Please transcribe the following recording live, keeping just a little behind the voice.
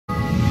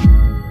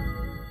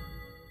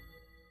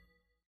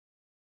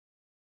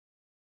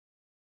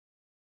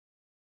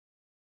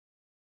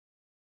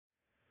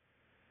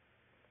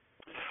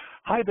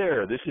Hi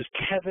there, this is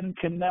Kevin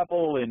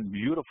Knevel in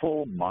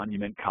beautiful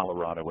Monument,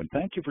 Colorado, and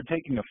thank you for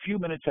taking a few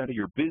minutes out of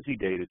your busy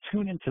day to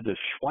tune into the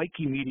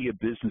Shweiki Media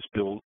Business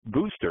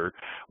Booster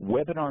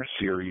webinar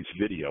series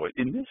video.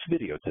 In this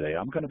video today,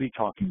 I'm going to be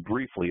talking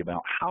briefly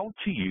about how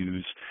to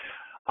use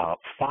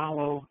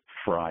Follow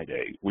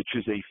Friday, which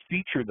is a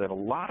feature that a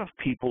lot of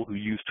people who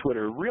use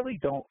Twitter really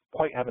don't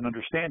quite have an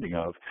understanding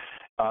of,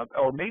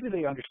 or maybe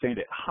they understand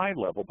at high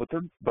level,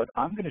 but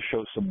I'm going to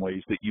show some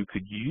ways that you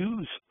could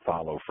use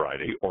Follow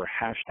Friday or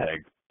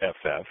hashtag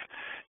FF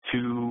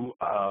to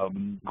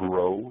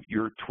grow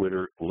your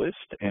Twitter list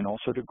and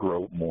also to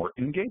grow more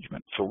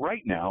engagement. So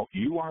right now,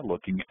 you are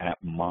looking at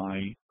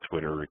my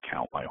Twitter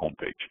account, my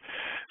homepage.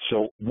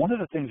 So one of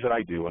the things that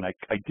I do, and I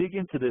dig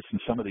into this in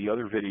some of the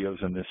other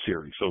videos in this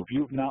series. So if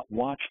you've not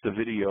watched the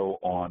video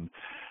on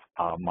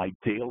my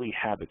daily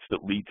habits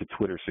that lead to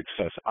Twitter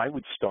success, I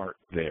would start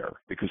there,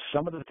 because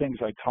some of the things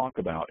I talk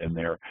about in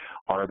there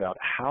are about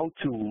how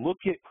to look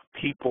at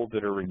people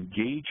that are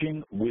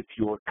engaging with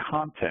your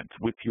content,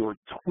 with your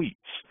tweets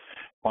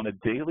on a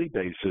daily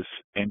basis,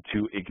 and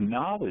to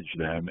acknowledge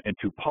them and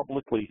to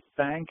publicly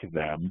thank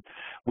them,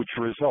 which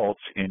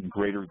results in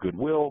greater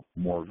goodwill,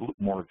 more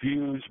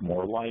views,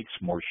 more likes,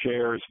 more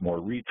shares, more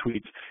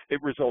retweets.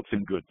 It results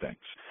in good things.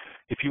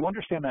 If you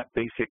understand that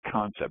basic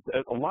concept,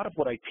 a lot of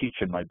what I teach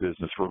in my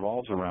business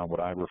revolves around what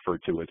I refer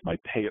to as my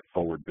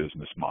pay-it-forward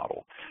business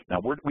model. Now,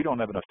 we don't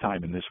have enough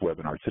time in this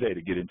webinar today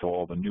to get into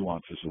all the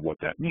nuances of what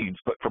that means,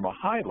 but from a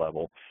high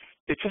level,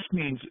 it just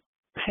means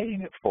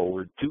paying it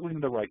forward, doing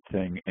the right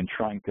thing, and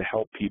trying to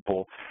help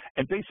people,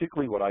 and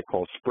basically what I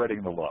call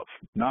spreading the love,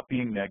 not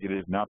being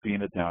negative, not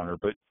being a downer,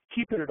 but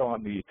keeping it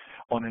on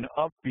an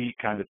upbeat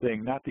kind of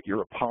thing. Not that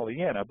you're a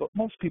Pollyanna, but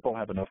most people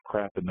have enough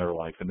crap in their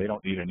life and they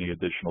don't need any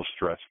additional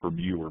stress from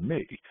you or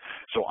me.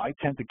 So I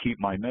tend to keep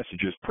my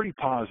messages pretty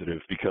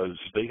positive because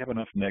they have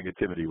enough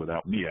negativity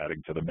without me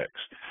adding to the mix.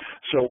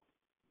 So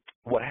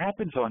what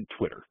happens on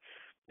Twitter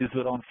is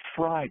that on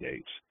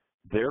Fridays,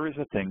 there is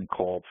a thing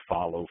called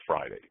Follow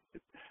Friday.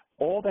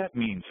 All that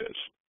means is,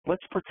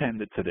 let's pretend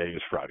that today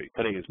is Friday.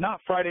 Today is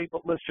not Friday,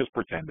 but let's just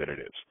pretend that it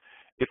is.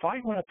 If I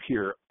went up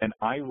here and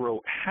I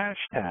wrote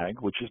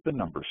hashtag, which is the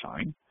number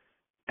sign,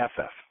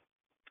 FF,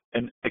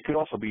 and it could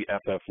also be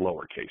FF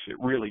lowercase. It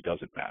really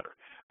doesn't matter,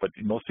 but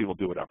most people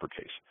do it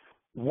uppercase.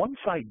 Once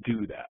I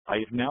do that, I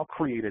have now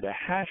created a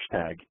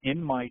hashtag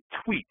in my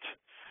tweet.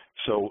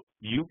 So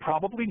you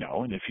probably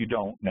know, and if you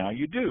don't, now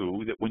you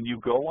do, that when you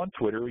go on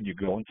Twitter and you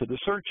go into the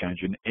search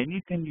engine,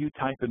 anything you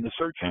type in the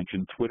search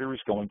engine, Twitter is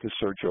going to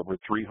search over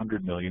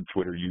 300 million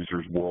Twitter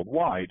users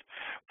worldwide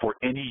for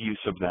any use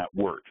of that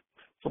word.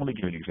 So let me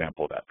give you an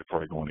example of that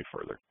before I go any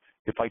further.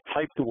 If I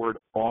type the word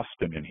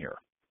Austin in here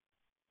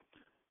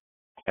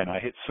and I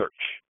hit search,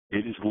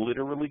 it is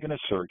literally going to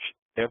search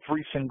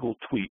every single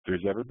tweet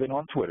there's ever been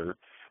on Twitter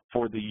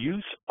for the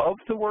use of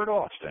the word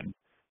Austin.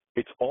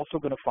 It's also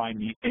going to find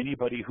me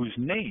anybody whose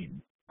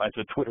name as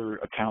a Twitter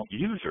account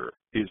user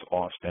is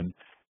Austin,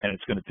 and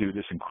it's going to do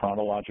this in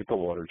chronological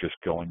order, just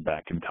going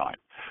back in time.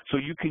 So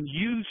you can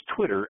use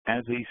Twitter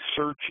as a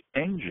search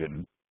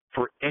engine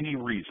for any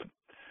reason.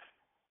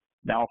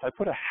 Now, if I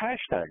put a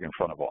hashtag in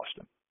front of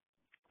Austin,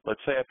 let's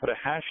say I put a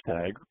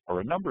hashtag or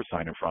a number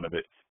sign in front of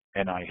it,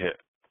 and I hit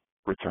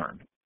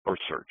return or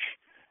search.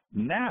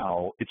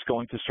 Now it's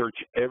going to search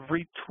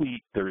every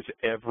tweet there's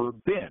ever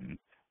been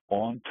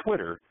on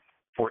Twitter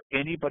for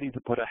anybody to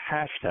put a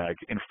hashtag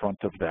in front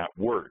of that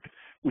word,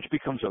 which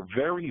becomes a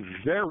very,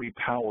 very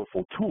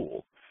powerful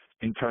tool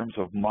in terms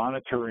of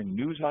monitoring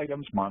news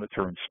items,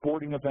 monitoring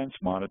sporting events,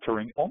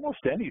 monitoring almost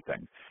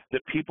anything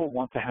that people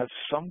want to have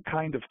some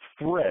kind of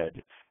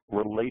thread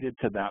related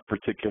to that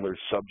particular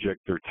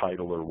subject or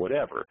title or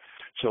whatever.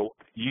 So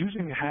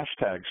using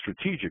hashtags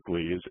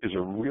strategically is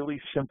a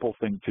really simple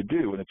thing to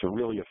do, and it's a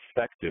really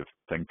effective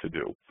thing to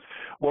do.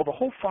 Well, the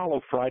whole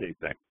Follow Friday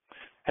thing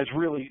has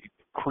really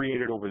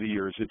created over the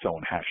years its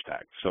own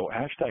hashtag. So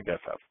hashtag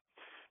FF.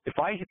 If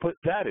I put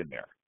that in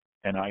there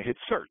and I hit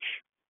search,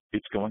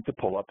 it's going to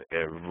pull up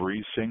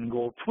every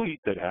single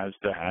tweet that has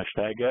the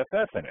hashtag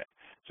FF in it.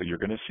 So you're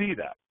going to see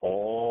that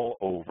all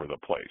over the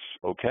place,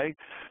 okay?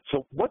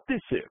 So what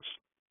this is,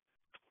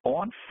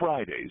 on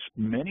Fridays,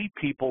 many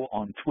people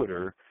on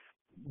Twitter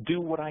do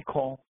what I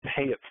call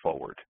pay it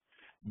forward.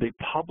 They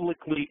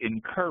publicly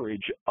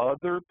encourage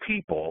other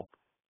people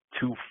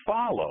to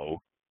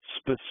follow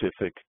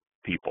specific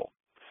people.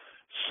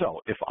 So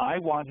if I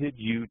wanted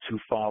you to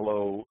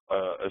follow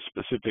a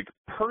specific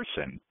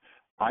person,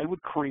 I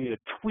would create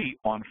a tweet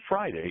on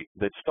Friday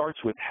that starts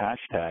with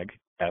hashtag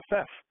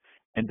FF,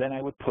 and then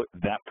I would put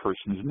that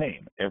person's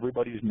name.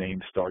 Everybody's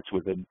name starts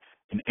with an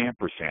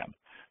ampersand.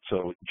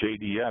 So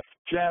JDF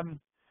Gem,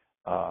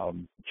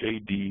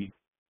 JD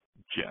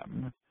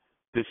Gem.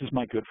 This is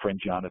my good friend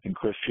Jonathan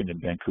Christian in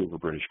Vancouver,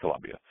 British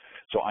Columbia.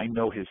 So I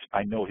know his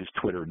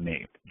Twitter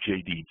name,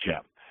 JD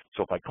Gem.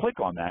 So if I click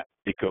on that,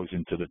 it goes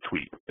into the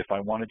tweet. If I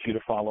wanted you to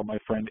follow my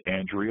friend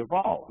Andrea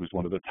Vall, who's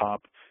one of the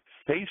top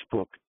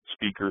Facebook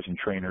speakers and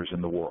trainers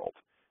in the world,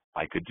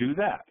 I could do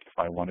that. If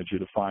I wanted you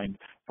to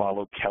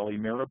follow Kelly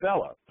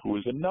Mirabella, who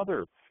is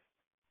another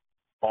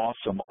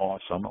awesome,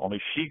 awesome,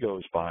 only she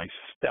goes by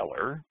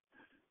Stellar.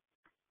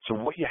 So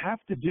what you have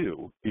to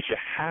do is you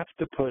have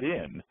to put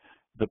in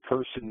the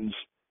person's,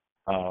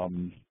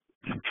 I'm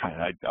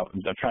trying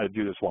to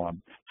do this while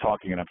I'm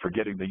talking and I'm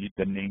forgetting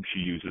the name she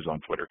uses on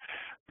Twitter.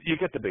 You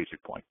get the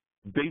basic point.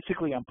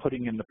 Basically, I'm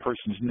putting in the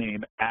person's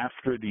name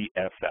after the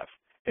FF.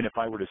 And if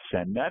I were to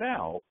send that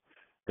out,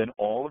 then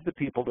all of the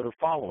people that are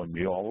following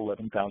me, all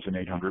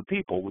 11,800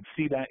 people, would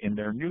see that in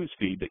their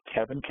newsfeed that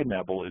Kevin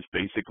Knebel is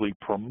basically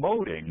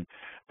promoting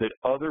that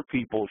other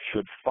people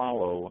should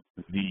follow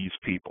these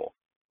people.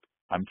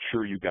 I'm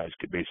sure you guys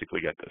could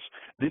basically get this.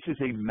 This is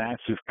a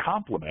massive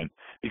compliment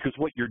because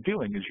what you're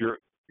doing is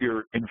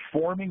you're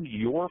informing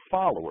your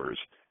followers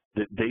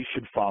that they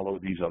should follow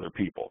these other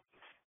people.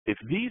 If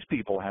these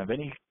people have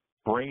any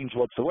brains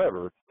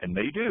whatsoever, and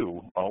they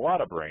do, a lot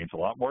of brains, a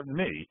lot more than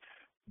me,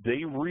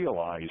 they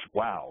realize,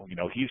 wow, you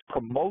know, he's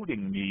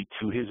promoting me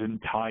to his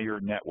entire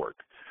network.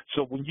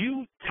 So when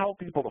you tell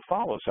people to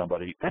follow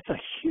somebody, that's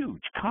a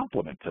huge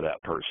compliment to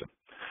that person.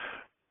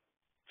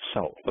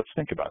 So let's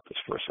think about this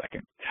for a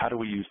second. How do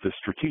we use this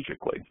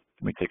strategically?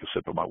 Let me take a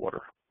sip of my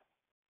water.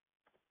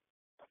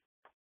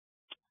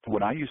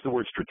 When I use the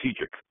word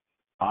strategic,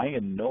 I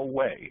in no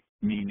way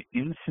mean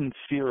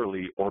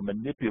insincerely or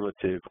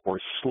manipulative or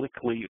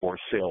slickly or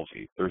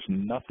salesy. There's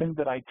nothing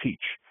that I teach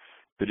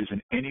that is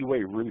in any way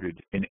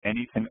rooted in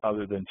anything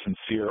other than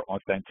sincere,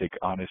 authentic,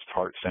 honest,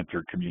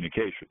 heart-centered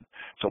communication.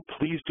 So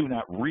please do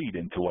not read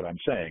into what I'm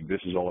saying.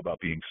 This is all about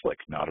being slick.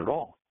 Not at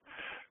all.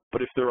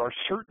 But if there are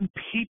certain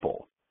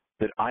people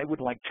that I would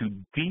like to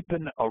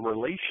deepen a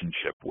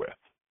relationship with,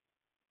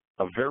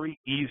 a very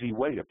easy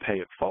way to pay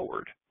it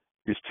forward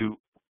is to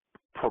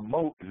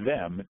promote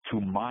them to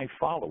my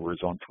followers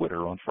on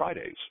Twitter on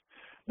Fridays.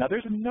 Now,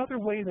 there's another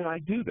way that I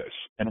do this,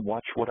 and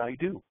watch what I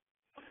do.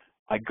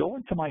 I go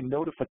into my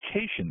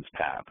notifications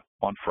tab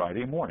on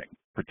Friday morning,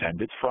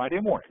 pretend it's Friday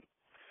morning,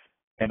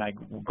 and I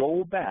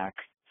go back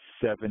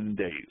 7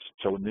 days.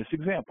 So in this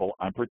example,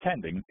 I'm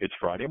pretending it's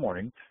Friday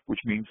morning, which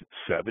means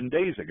 7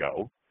 days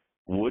ago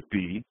would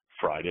be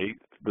Friday,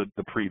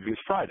 the previous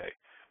Friday.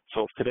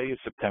 So if today is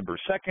September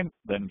 2nd,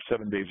 then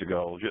 7 days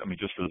ago, I mean,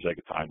 just for the sake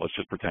of time, let's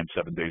just pretend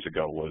 7 days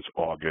ago was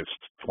August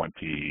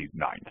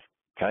 29th,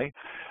 okay?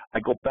 I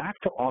go back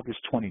to August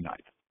 29th.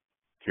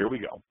 Here we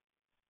go.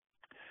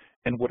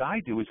 And what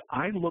I do is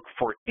I look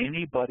for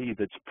anybody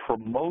that's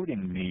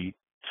promoting me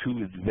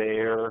to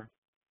their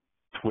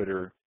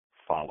Twitter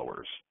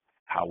followers.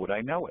 How would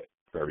I know it?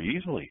 Very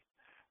easily.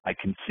 I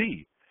can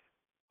see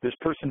this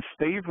person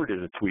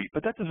favorited a tweet,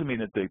 but that doesn't mean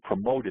that they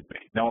promoted me.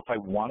 Now, if I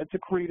wanted to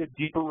create a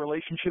deeper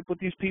relationship with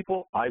these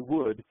people, I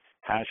would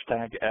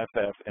hashtag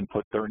FF and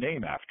put their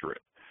name after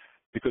it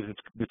because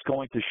it's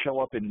going to show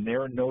up in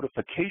their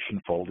notification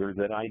folder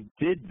that I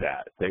did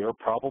that. They are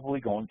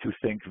probably going to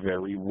think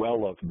very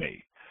well of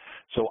me.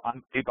 So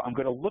if I'm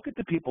going to look at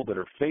the people that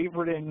are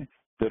favoriting,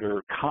 that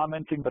are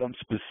commenting, but I'm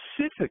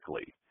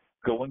specifically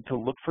going to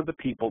look for the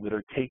people that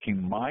are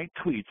taking my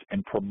tweets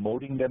and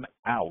promoting them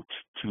out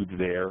to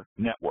their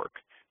network.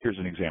 Here's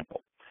an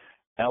example.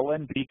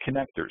 LNB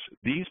Connectors.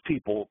 These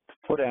people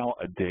put out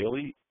a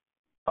daily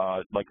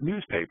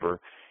newspaper,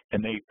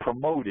 and they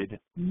promoted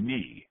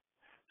me.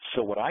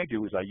 So what I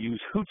do is I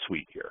use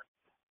Hootsuite here.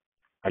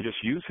 I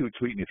just use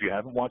Hootsuite, and if you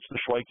haven't watched the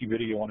Shweiki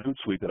video on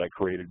Hootsuite that I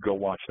created, go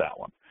watch that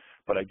one.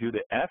 But I do the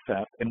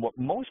FF, and what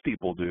most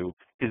people do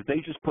is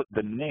they just put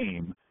the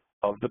name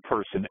of the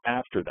person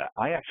after that.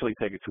 I actually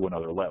take it to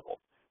another level.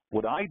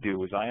 What I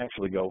do is I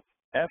actually go,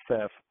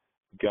 FF,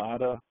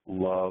 gotta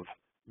love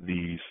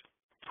these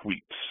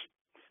tweets.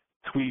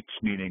 Tweets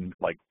meaning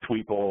like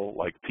tweeple,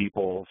 like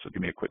people. So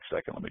give me a quick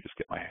second. Let me just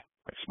get my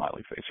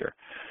smiley face here.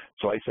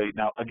 So I say,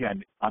 now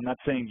again, I'm not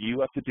saying you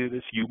have to do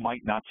this. You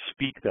might not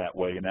speak that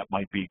way, and that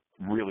might be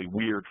really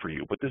weird for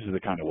you, but this is the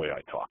kind of way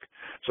I talk.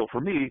 So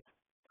for me,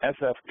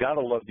 SF,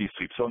 gotta love these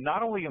tweets. So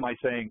not only am I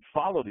saying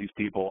follow these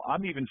people,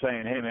 I'm even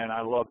saying, hey man,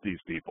 I love these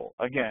people.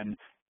 Again,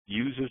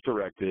 use as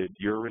directed.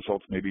 Your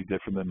results may be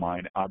different than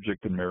mine.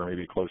 Object and mirror may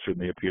be closer than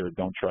they appear.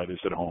 Don't try this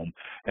at home,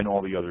 and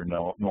all the other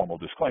normal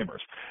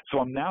disclaimers. So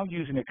I'm now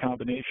using a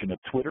combination of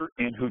Twitter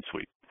and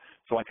Hootsuite.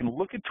 So I can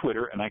look at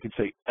Twitter and I can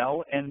say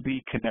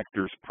LNB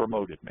Connectors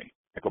promoted me.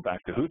 I go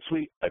back to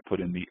Hootsuite. I put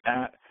in the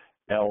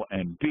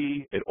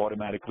 @LNB. It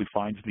automatically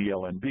finds the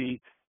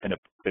LNB, and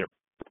it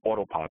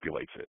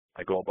auto-populates it.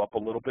 I go up a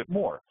little bit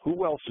more.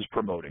 Who else is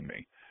promoting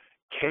me?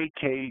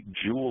 KK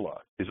Jula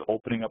is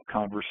opening up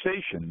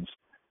conversations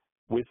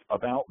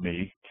about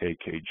me.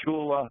 KK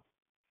Jula,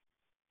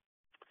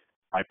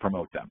 I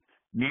promote them.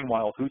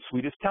 Meanwhile,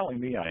 Hootsuite is telling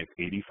me I have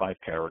 85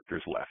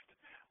 characters left.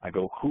 I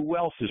go, who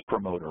else is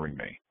promoting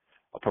me?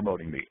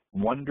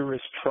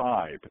 Wondrous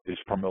Tribe is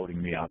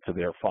promoting me out to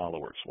their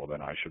followers. Well,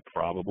 then I should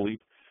probably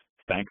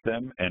thank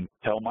them and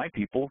tell my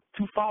people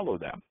to follow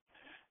them.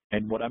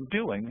 And what I'm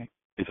doing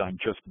is I'm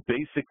just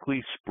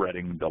basically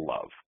spreading the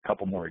love. A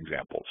couple more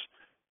examples.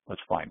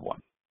 Let's find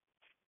one.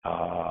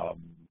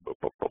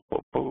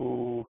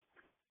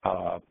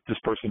 This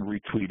person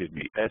retweeted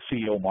me,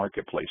 SEO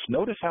Marketplace.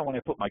 Notice how when I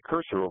put my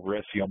cursor over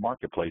SEO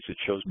Marketplace, it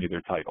shows me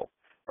their title.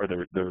 or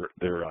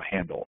their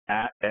handle,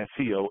 at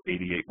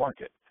SEO88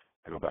 Market.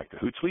 I go back to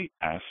Hootsuite,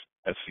 ask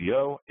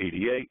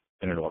SEO88,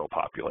 and it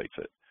auto-populates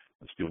it.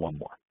 Let's do one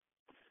more.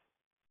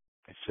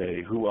 I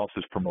say, who else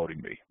is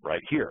promoting me?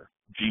 Right here.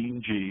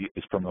 Gene G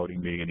is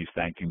promoting me, and he's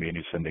thanking me, and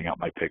he's sending out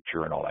my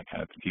picture and all that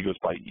kind of thing. He goes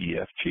by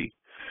EFG.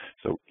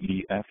 So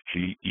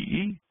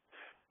EFGEE.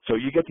 So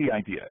you get the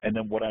idea. And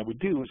then what I would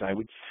do is I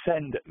would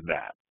send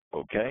that,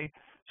 okay?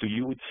 So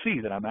you would see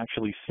that I'm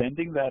actually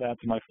sending that out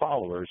to my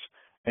followers,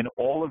 and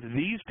all of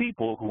these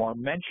people who are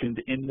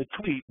mentioned in the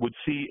tweet would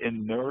see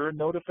in their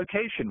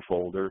notification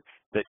folder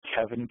that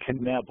Kevin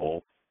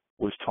Knebel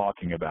was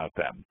talking about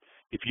them.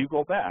 If you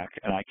go back,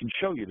 and I can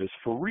show you this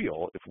for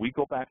real, if we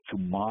go back to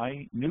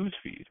my news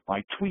feed,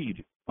 my tweet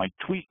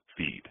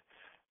feed,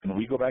 and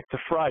we go back to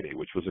Friday,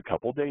 which was a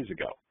couple days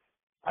ago,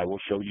 I will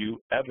show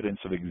you evidence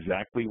of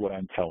exactly what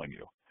I'm telling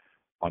you.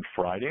 On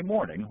Friday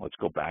morning, let's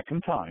go back in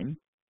time.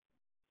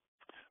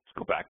 Let's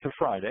go back to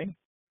Friday.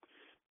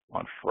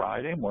 On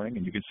Friday morning,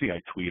 and you can see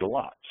I tweet a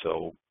lot,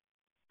 so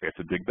I have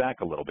to dig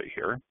back a little bit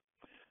here.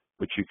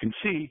 But you can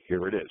see,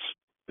 here it is.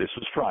 This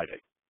was Friday,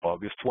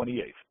 August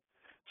 28th.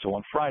 So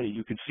on Friday,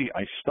 you can see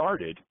I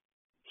started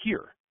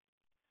here,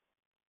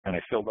 and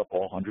I filled up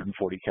all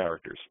 140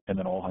 characters, and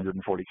then all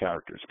 140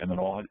 characters, and then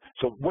all.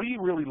 So what are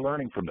you really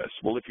learning from this?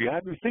 Well, if you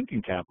have your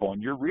thinking cap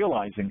on, you're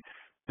realizing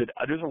that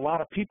there's a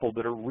lot of people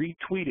that are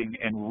retweeting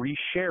and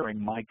resharing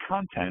my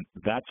content.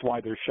 That's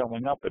why they're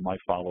showing up in my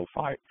Follow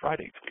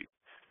Friday tweet.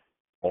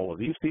 All of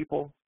these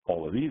people,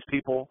 all of these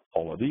people,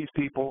 all of these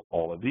people,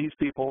 all of these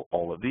people,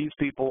 all of these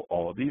people,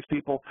 all of these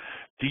people.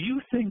 Do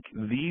you think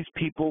these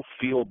people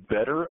feel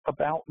better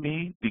about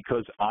me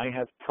because I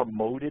have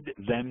promoted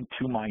them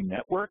to my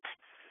network?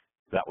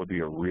 That would be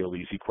a real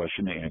easy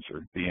question to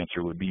answer. The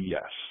answer would be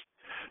yes.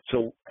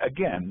 So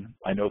again,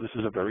 I know this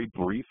is a very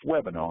brief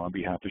webinar on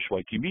behalf of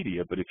Shweiki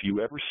Media, but if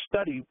you ever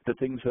study the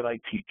things that I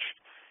teach,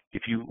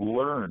 if you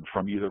learn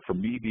from either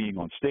from me being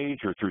on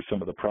stage or through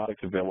some of the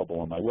products available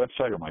on my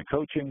website or my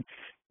coaching,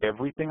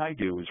 everything I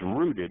do is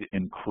rooted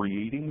in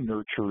creating,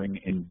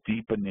 nurturing, and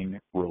deepening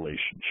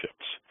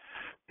relationships.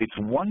 It's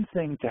one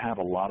thing to have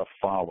a lot of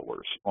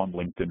followers on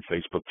LinkedIn,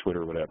 Facebook,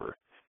 Twitter, whatever.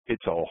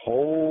 It's a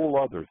whole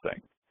other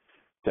thing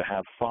to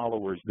have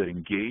followers that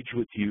engage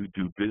with you,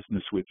 do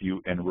business with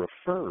you, and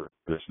refer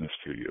business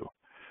to you.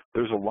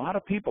 There's a lot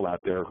of people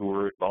out there who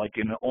are like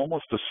in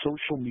almost a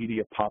social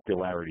media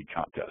popularity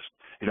contest.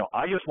 You know,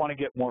 I just want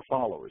to get more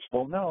followers.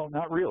 Well, no,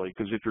 not really,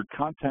 because if your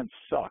content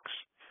sucks,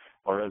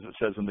 or as it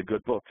says in the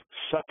good book,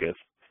 sucketh,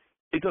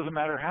 it doesn't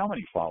matter how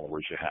many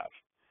followers you have.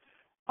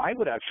 I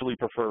would actually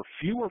prefer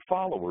fewer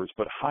followers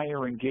but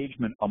higher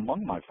engagement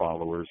among my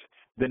followers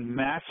than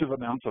massive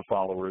amounts of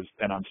followers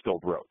and I'm still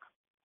broke.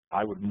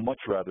 I would much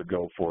rather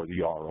go for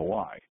the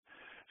ROI.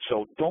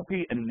 So don't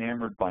be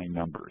enamored by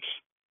numbers.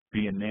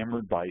 Be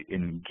enamored by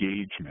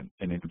engagement,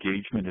 and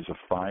engagement is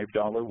a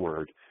 $5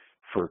 word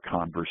for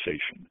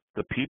conversation.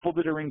 The people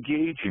that are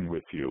engaging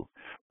with you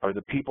are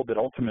the people that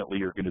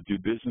ultimately are going to do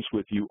business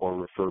with you or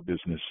refer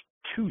business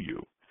to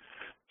you.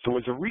 So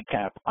as a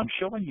recap, I'm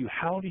showing you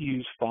how to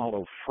use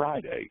Follow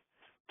Friday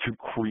to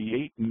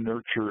create,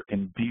 nurture,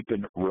 and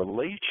deepen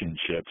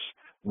relationships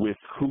with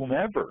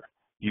whomever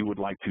you would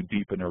like to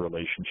deepen a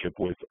relationship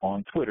with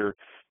on Twitter.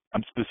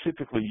 I'm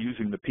specifically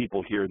using the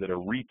people here that are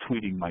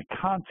retweeting my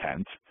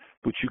content,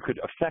 but you could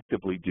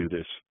effectively do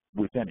this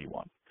with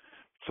anyone.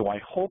 So I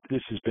hope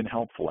this has been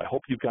helpful. I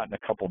hope you've gotten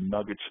a couple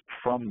nuggets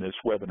from this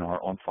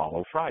webinar on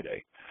Follow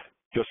Friday.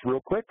 Just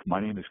real quick, my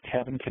name is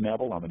Kevin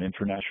Knebel. I'm an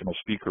international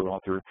speaker,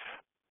 author,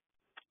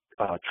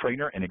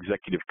 trainer, and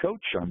executive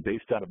coach. I'm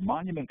based out of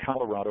Monument,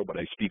 Colorado, but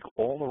I speak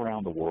all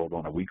around the world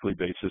on a weekly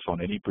basis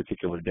on any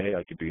particular day.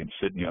 I could be in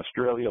Sydney,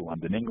 Australia,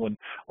 London, England,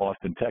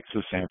 Austin,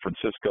 Texas, San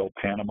Francisco,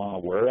 Panama,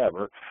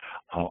 wherever.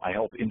 I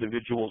help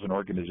individuals and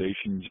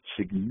organizations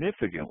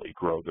significantly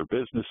grow their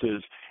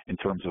businesses in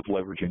terms of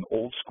leveraging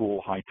old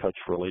school, high-touch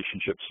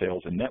relationship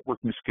sales and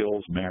networking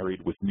skills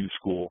married with new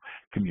school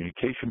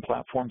communication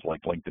platforms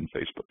like LinkedIn,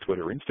 Facebook,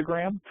 Twitter,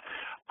 Instagram.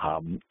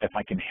 If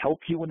I can help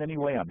you in any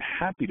way, I'm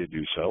happy to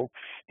do so.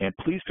 And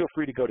please feel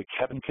free to go to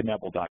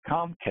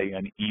kevinknebel.com,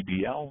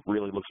 K-N-E-B-L,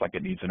 really looks like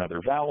it needs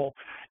another vowel,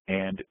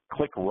 and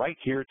click right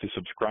here to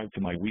subscribe to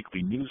my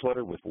weekly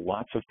newsletter with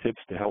lots of tips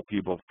to help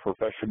you both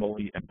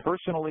professionally and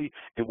personally.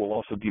 It will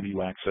also give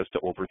you access to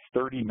over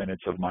 30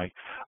 minutes of my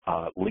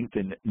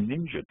LinkedIn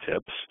Ninja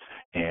tips,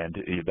 and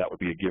that would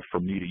be a gift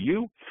from me to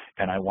you.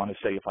 And I want to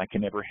say if I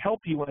can ever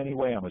help you in any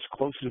way, I'm as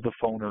close to the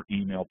phone or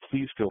email,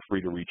 please feel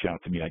free to reach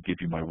out to me. I give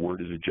you my word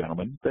as a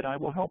gentleman that I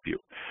will help you.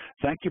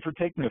 Thank you for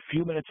taking a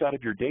few minutes out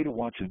of your day to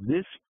watch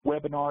this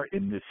webinar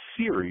in this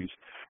series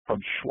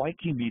from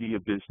Shweiki Media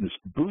Business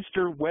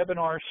Booster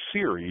Webinar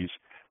Series.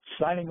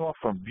 Signing off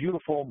from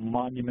beautiful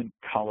Monument,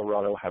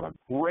 Colorado. Have a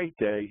great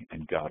day,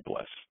 and God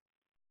bless.